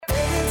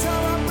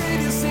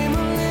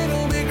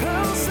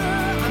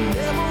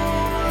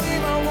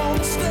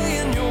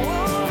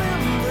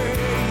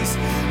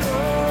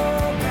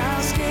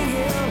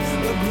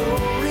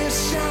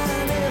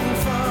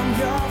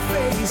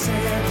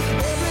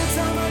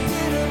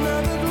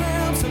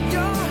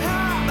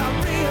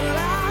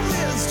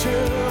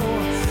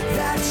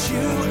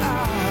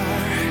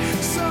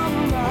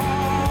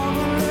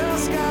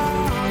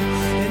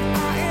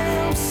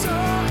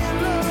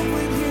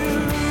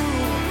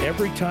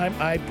time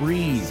I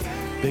breathe.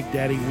 Big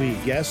Daddy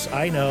Weave. Yes,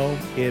 I know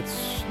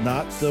it's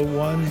not the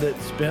one that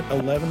spent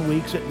 11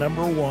 weeks at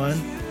number one,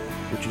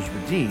 which is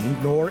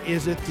Redeemed, nor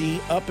is it the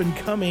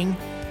up-and-coming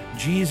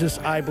Jesus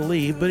I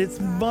Believe, but it's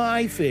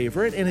my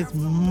favorite, and it's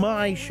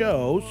my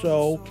show,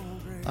 so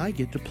I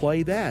get to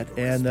play that.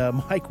 And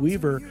Mike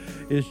Weaver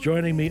is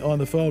joining me on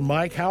the phone.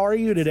 Mike, how are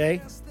you today?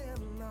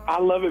 I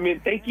love it, man.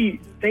 Thank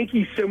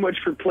you so much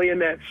for playing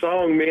that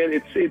song,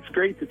 man. It's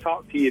great to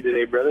talk to you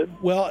today, brother.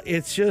 Well,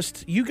 it's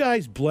just, you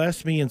guys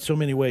bless me in so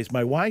many ways.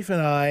 My wife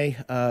and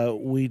I,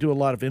 we do a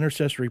lot of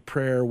intercessory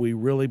prayer. We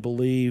really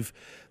believe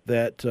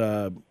that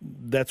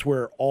that's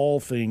where all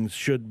things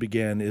should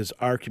begin, is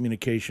our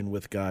communication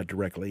with God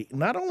directly.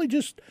 Not only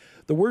just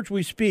the words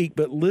we speak,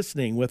 but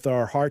listening with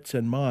our hearts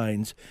and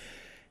minds.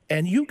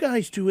 And you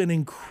guys do an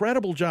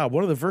incredible job.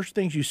 One of the first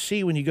things you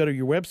see when you go to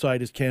your website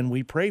is, can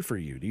we pray for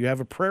you? Do you have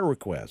a prayer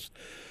request?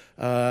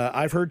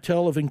 I've heard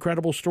tell of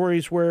incredible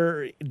stories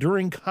where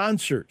during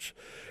concerts,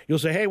 you'll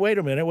say, hey, wait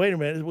a minute.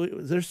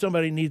 There's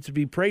somebody needs to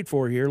be prayed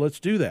for here.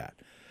 Let's do that.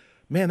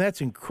 Man,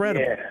 that's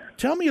incredible. Yeah.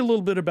 Tell me a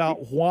little bit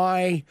about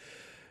why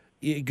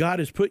God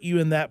has put you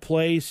in that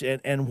place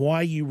and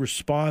why you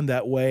respond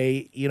that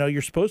way. You know,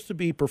 you're supposed to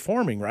be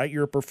performing, right?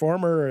 You're a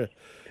performer,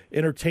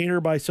 entertainer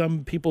by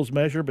some people's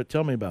measure, but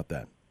tell me about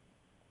that.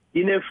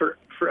 You know, for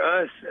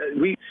us,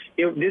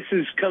 this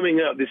is coming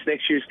up. This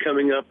next year's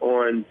coming up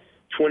on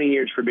 20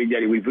 years for Big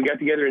Daddy Weave. We got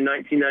together in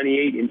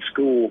 1998 in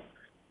school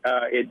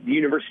at the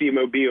University of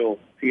Mobile,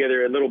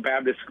 together at Little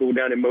Baptist School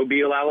down in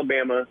Mobile,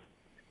 Alabama.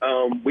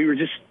 We were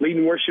just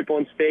leading worship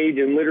on stage,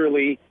 and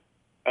literally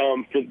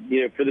for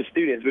the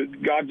students.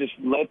 But God just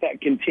let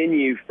that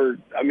continue for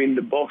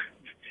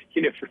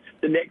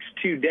the next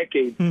 2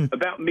 decades.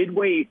 About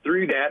midway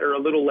through that, or a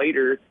little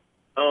later,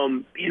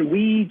 and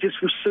we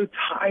just were so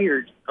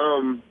tired.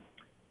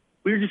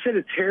 We were just at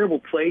a terrible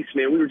place,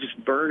 man. We were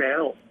just burnt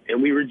out,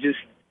 and we were just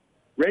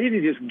ready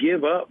to just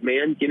give up,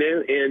 man.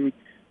 And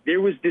there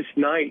was this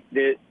night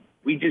that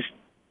we just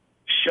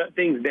shut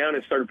things down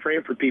and started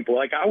praying for people.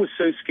 Like, I was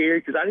so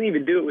scared because I didn't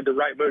even do it with the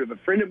right motive. A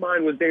friend of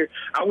mine was there.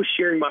 I was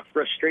sharing my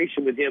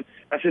frustration with him.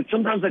 I said,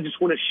 sometimes I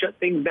just want to shut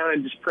things down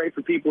and just pray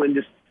for people and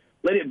just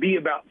let it be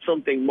about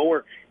something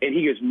more. And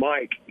he goes,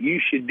 Mike, you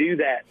should do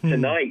that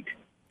tonight.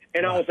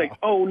 And I was like,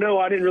 oh, no,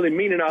 I didn't really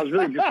mean it. I was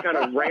really just kind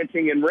of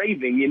ranting and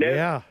raving,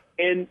 Yeah.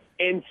 And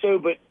so,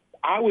 but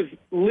I was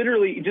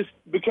literally, just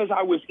because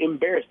I was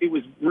embarrassed, it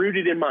was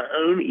rooted in my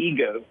own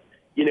ego.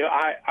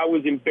 I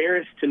was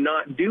embarrassed to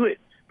not do it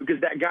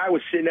because that guy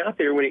was sitting out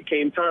there when it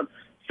came time.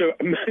 So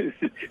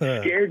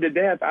scared to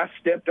death, I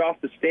stepped off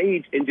the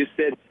stage and just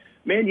said,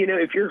 man,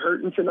 if you're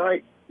hurting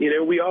tonight,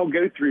 we all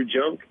go through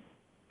junk.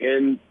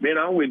 And man,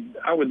 I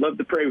would love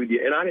to pray with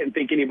you. And I didn't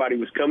think anybody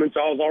was coming,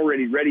 so I was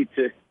already ready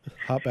to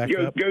hop back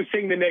up. Go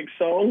sing the next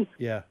song.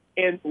 Yeah.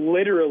 And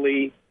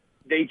literally,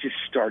 they just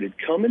started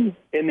coming.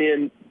 And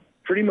then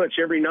pretty much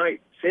every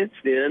night since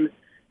then,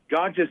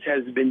 God just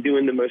has been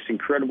doing the most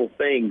incredible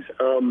things.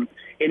 And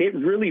it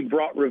really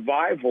brought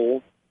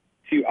revival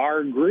to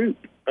our group.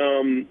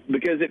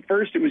 Because at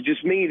first it was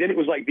just me. Then it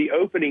was like the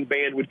opening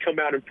band would come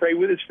out and pray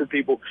with us for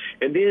people.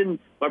 And then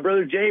my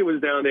brother Jay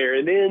was down there,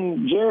 and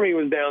then Jeremy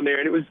was down there,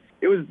 and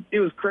it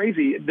was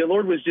crazy. The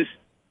Lord was just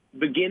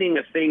beginning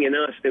a thing in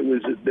us that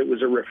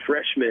was a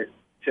refreshment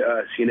to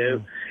us,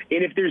 And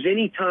if there's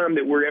any time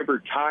that we're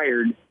ever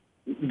tired,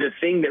 the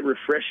thing that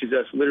refreshes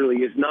us literally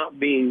is not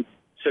being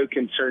so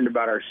concerned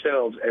about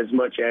ourselves as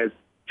much as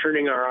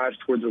turning our eyes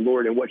towards the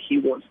Lord and what He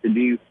wants to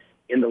do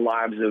in the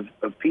lives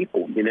of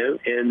people,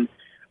 And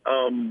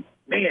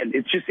man,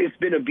 it's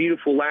been a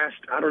beautiful last,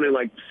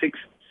 like 6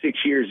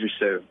 years or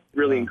so.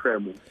 Really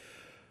incredible.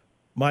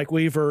 Mike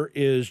Weaver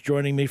is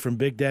joining me from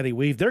Big Daddy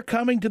Weave. They're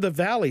coming to the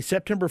Valley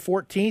September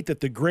 14th at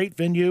the great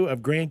venue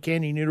of Grand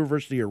Canyon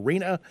University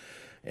Arena.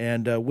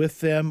 And with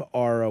them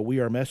are We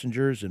Are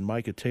Messengers and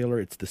Micah Taylor.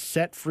 It's the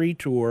Set Free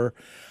Tour.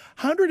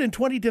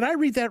 120, did I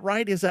read that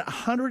right? Is that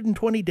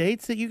 120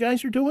 dates that you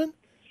guys are doing?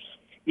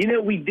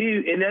 We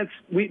do, and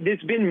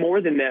it's been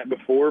more than that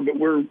before, but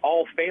we're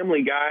all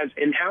family guys,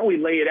 and how we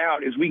lay it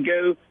out is we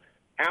go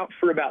out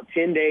for about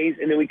 10 days,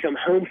 and then we come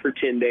home for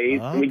 10 days,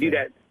 and we do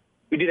that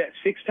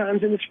 6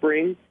 times in the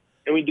spring,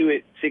 and we do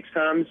it 6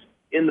 times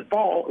in the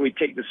fall, and we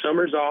take the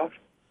summers off,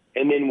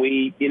 and then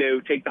we,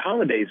 take the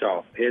holidays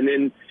off, and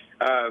then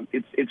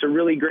it's a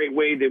really great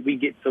way that we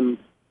get some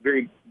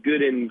very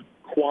good and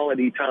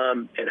quality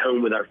time at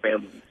home with our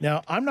family.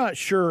 Now, I'm not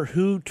sure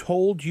who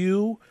told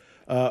you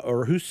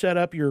or who set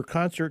up your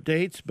concert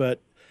dates,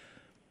 but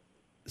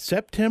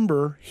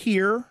September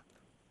here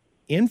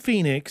in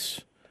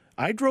Phoenix,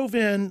 I drove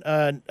in,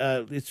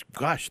 it's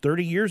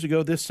 30 years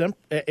ago,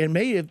 and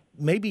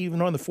maybe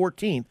even on the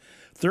 14th,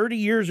 30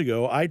 years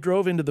ago, I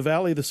drove into the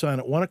Valley of the Sun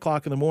at 1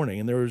 o'clock in the morning,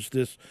 and there was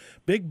this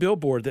big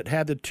billboard that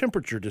had the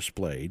temperature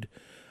displayed.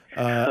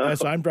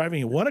 As I'm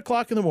driving at 1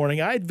 o'clock in the morning.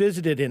 I had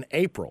visited in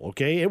April,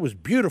 okay? It was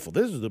beautiful.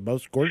 This is the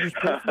most gorgeous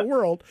place in the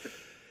world.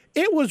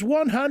 It was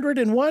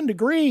 101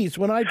 degrees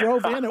when I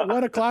drove in at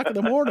 1 o'clock in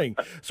the morning.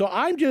 So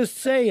I'm just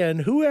saying,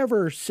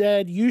 whoever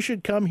said you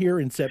should come here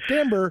in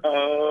September,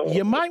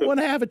 you might want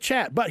to have a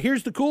chat. But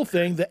here's the cool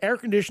thing. The air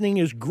conditioning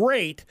is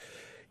great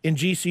in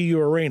GCU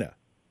Arena.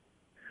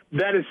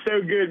 That is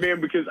so good,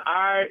 man, because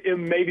I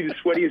am maybe the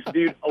sweatiest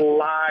dude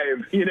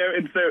alive,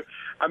 and so,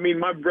 I mean,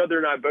 my brother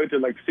and I both are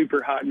like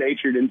super hot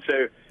natured. And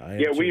so,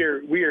 we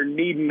are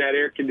needing that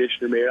air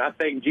conditioner, man. I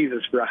thank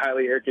Jesus for a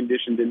highly air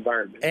conditioned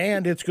environment.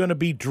 And it's going to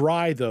be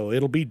dry, though.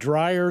 It'll be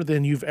drier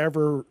than you've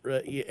ever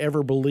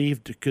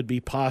believed could be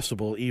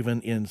possible,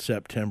 even in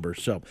September.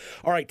 So,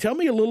 all right, tell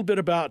me a little bit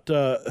about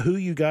who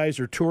you guys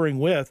are touring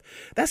with.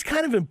 That's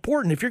kind of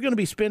important. If you're going to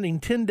be spending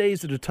 10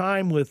 days at a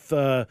time with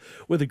a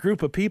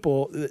group of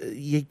people,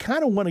 you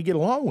kind of want to get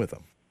along with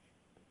them.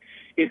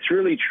 It's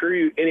really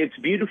true, and it's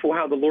beautiful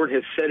how the Lord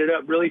has set it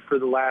up really for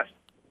the last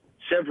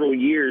several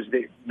years.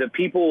 That the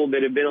people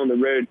that have been on the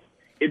road,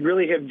 it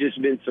really have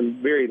just been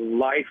some very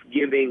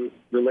life-giving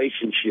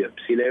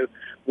relationships,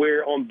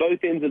 where on both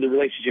ends of the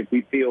relationship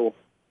we feel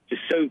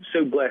just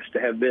so blessed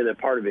to have been a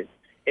part of it.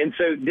 And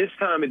so this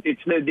time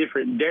it's no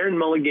different. Darren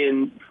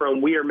Mulligan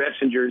from We Are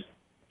Messengers,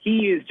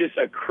 he is just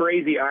a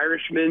crazy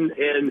Irishman,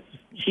 and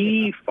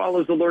he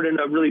follows the Lord in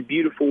a really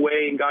beautiful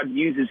way, and God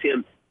uses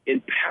him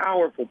in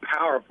powerful,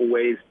 powerful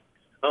ways,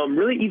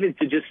 really even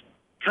to just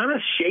kind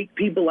of shake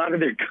people out of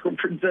their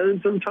comfort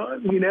zone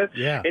sometimes,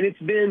 Yeah. And it's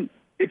been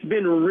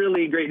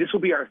really great. This will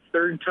be our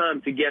third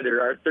time together,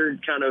 our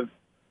third kind of,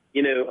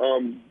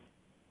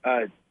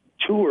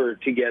 tour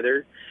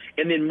together.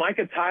 And then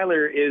Micah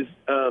Tyler is,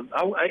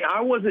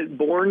 I wasn't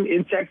born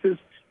in Texas,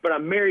 but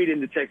I'm married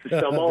into Texas,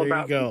 so I'm all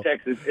about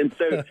Texas. And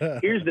so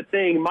here's the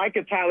thing.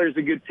 Micah Tyler's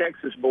a good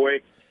Texas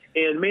boy.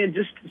 And, man,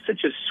 just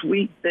such a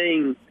sweet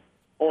thing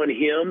on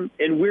him.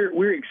 And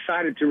we're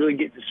excited to really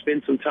get to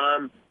spend some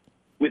time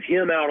with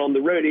him out on the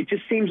road. It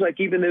just seems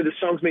like even though the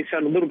songs may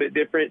sound a little bit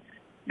different,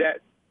 that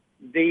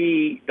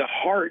the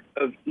heart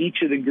of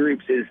each of the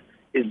groups is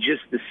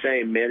just the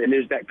same, man. And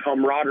there's that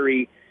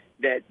camaraderie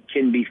that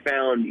can be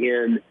found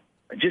in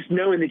just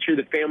knowing that you're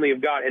the family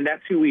of God. And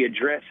that's who we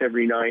address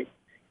every night.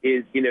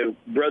 Is,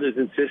 brothers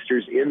and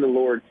sisters in the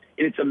Lord.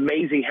 And it's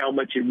amazing how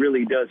much it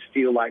really does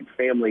feel like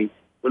family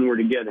when we're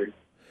together.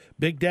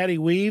 Big Daddy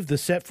Weave, the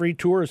Set Free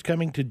Tour, is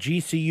coming to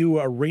GCU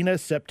Arena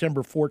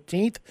September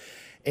 14th.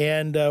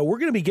 And we're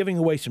going to be giving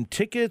away some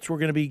tickets. We're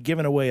going to be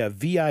giving away a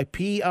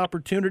VIP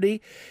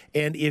opportunity.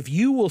 And if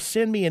you will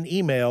send me an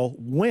email,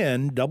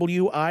 win,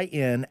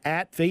 W-I-N,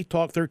 at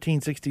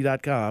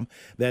faithtalk1360.com.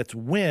 That's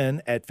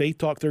win at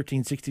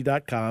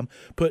faithtalk1360.com.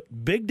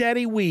 Put Big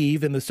Daddy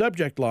Weave in the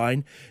subject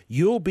line.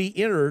 You'll be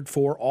entered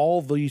for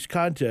all these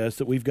contests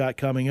that we've got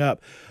coming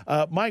up.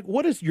 Mike,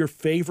 what is your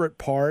favorite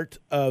part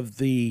of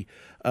the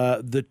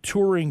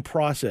touring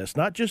process?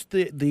 Not just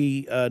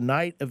the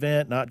night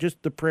event, not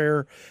just the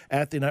prayer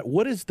at the night.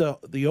 What is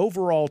the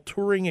overall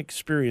touring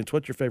experience?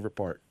 What's your favorite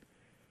part?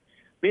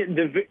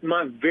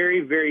 My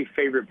very, very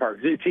favorite part,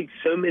 because it takes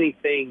so many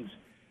things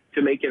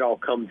to make it all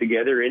come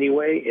together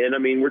anyway. And, I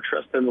mean, we're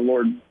trusting the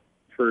Lord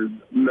for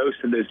most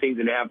of those things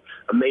and have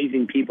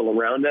amazing people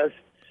around us.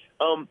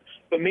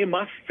 But, man,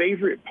 my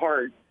favorite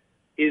part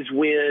is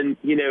when,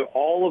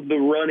 all of the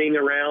running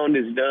around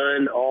is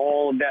done,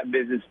 all of that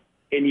business,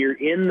 and you're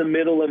in the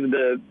middle of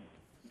the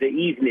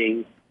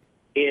evening,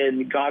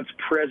 and God's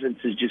presence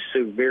is just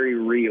so very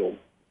real.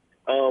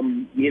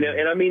 And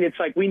I mean, it's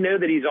like we know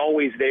that he's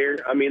always there.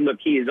 I mean, look,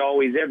 he is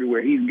always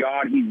everywhere. He's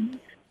God.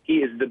 He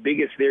is the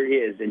biggest there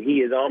is, and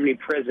he is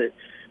omnipresent.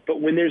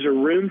 But when there's a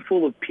room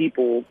full of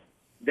people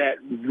that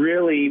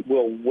really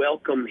will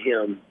welcome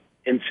him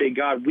and say,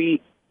 God,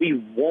 we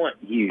want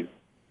you.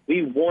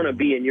 We want to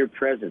be in your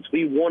presence.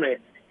 We want to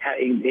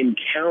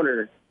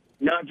encounter,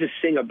 not just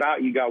sing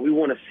about you, God. We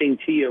want to sing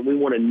to you, and we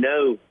want to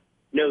know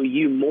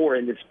you more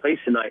in this place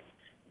tonight.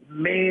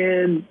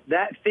 Man,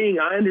 that thing,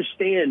 I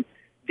understand.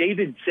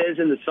 David says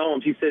in the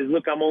Psalms, he says,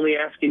 look, I'm only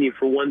asking you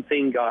for one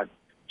thing, God.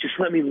 Just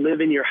let me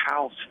live in your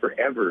house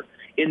forever.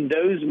 In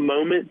those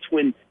moments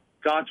when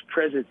God's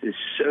presence is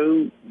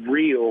so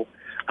real,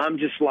 I'm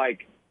just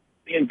like,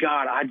 man,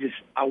 God,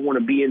 I want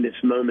to be in this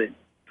moment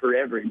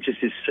forever. It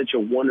just is such a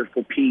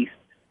wonderful peace,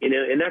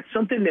 and that's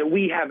something that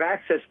we have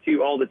access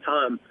to all the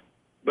time.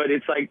 But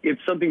it's like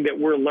it's something that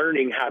we're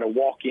learning how to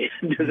walk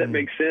in. Does that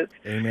make sense?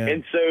 Amen.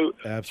 And so,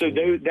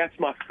 Absolutely. that's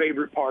my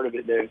favorite part of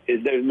it, though,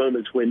 is those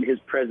moments when his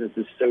presence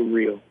is so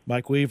real.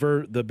 Mike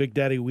Weaver, the Big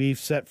Daddy Weave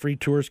Set Free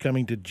Tour is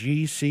coming to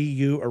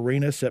GCU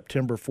Arena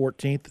September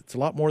 14th. It's a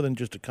lot more than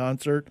just a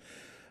concert.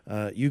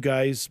 You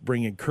guys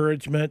bring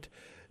encouragement.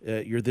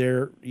 You're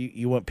there.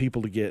 You want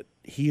people to get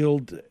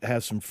healed,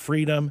 have some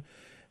freedom,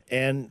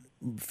 and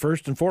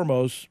first and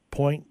foremost,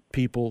 point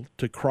people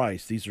to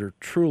Christ. These are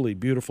truly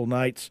beautiful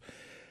nights.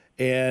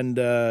 And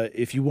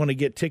if you want to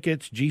get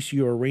tickets,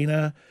 GCU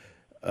Arena,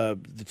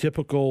 the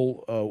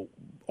typical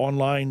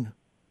online,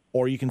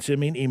 or you can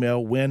send me an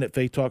email, win at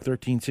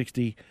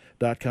faithtalk1360.com.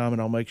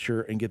 and I'll make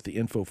sure and get the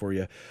info for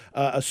you.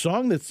 A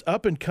song that's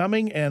up and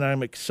coming, and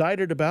I'm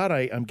excited about.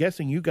 I'm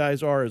guessing you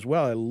guys are as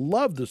well. I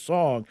love the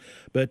song,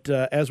 but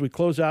as we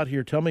close out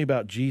here, tell me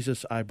about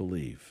Jesus, I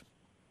Believe.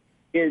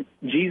 In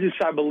Jesus,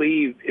 I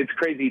Believe, it's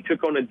crazy. It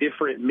took on a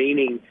different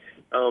meaning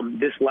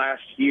this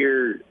last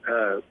year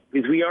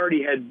because we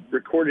already had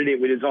recorded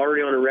it. It was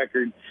already on a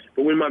record.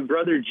 But when my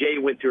brother Jay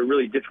went through a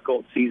really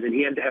difficult season,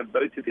 he had to have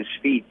both of his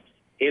feet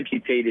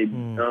amputated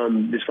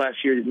this last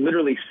year. It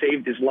literally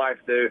saved his life.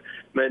 The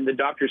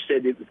doctor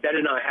said if that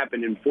had not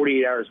happened in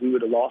 48 hours, we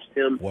would have lost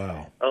him.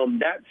 Wow.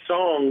 That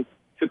song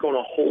took on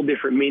a whole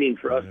different meaning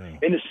for us.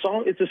 Yeah. And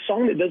it's a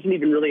song that doesn't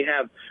even really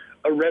have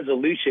a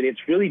resolution. It's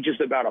really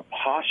just about a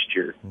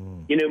posture.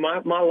 You know,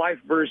 my life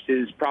verse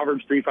is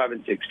Proverbs 3, 5,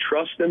 and 6.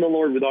 Trust in the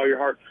Lord with all your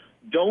heart.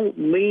 Don't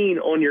lean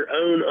on your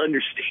own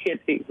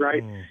understanding,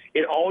 right?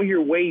 In all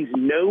your ways,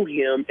 know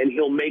him, and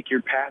he'll make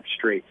your path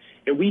straight.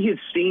 And we have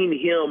seen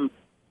him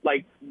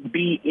like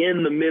be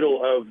in the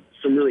middle of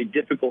some really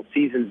difficult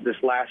seasons this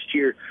last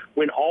year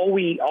when all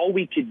we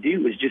could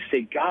do was just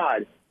say,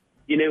 God,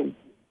 you know,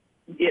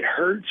 it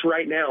hurts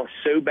right now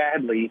so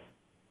badly,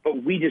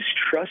 but we just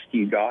trust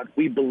you, God.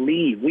 We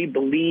believe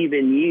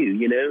in you,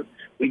 you know.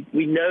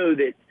 We know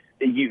that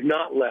you've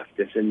not left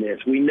us in this.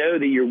 We know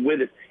that you're with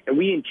us. And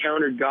we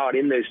encountered God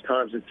in those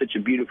times in such a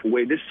beautiful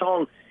way. This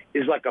song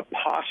is like a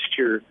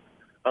posture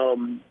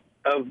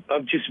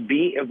of just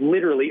being, of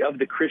literally of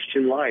the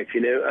Christian life,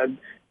 you know.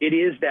 It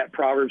is that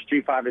Proverbs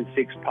 3, 5, and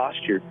 6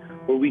 posture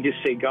where we just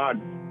say, God,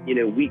 you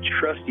know, we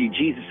trust you.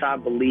 Jesus, I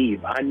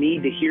believe. I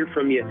need to hear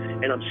from you,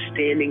 and I'm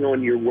standing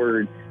on your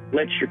word.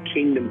 Let your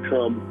kingdom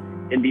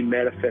come and be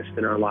manifest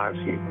in our lives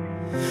here.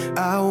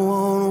 I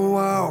want to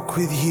walk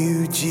with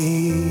you,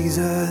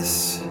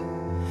 Jesus.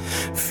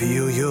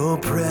 Feel your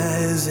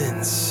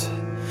presence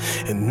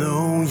and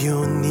know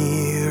you're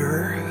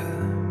near.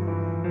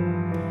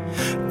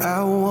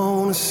 I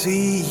want to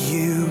see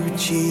you,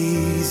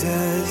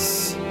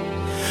 Jesus.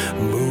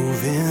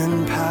 Move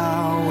in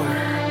power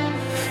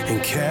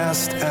and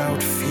cast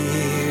out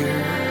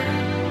fear.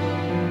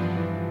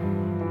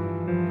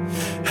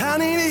 I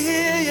need to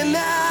hear you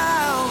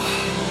now.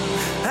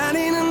 I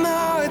need to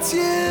know it's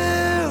you.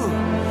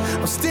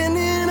 I'm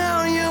standing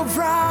on your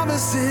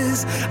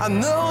promises. I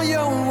know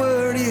your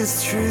word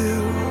is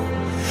true.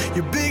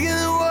 You're bigger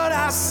than what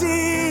I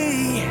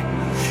see.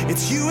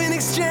 It's you in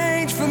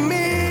exchange for me.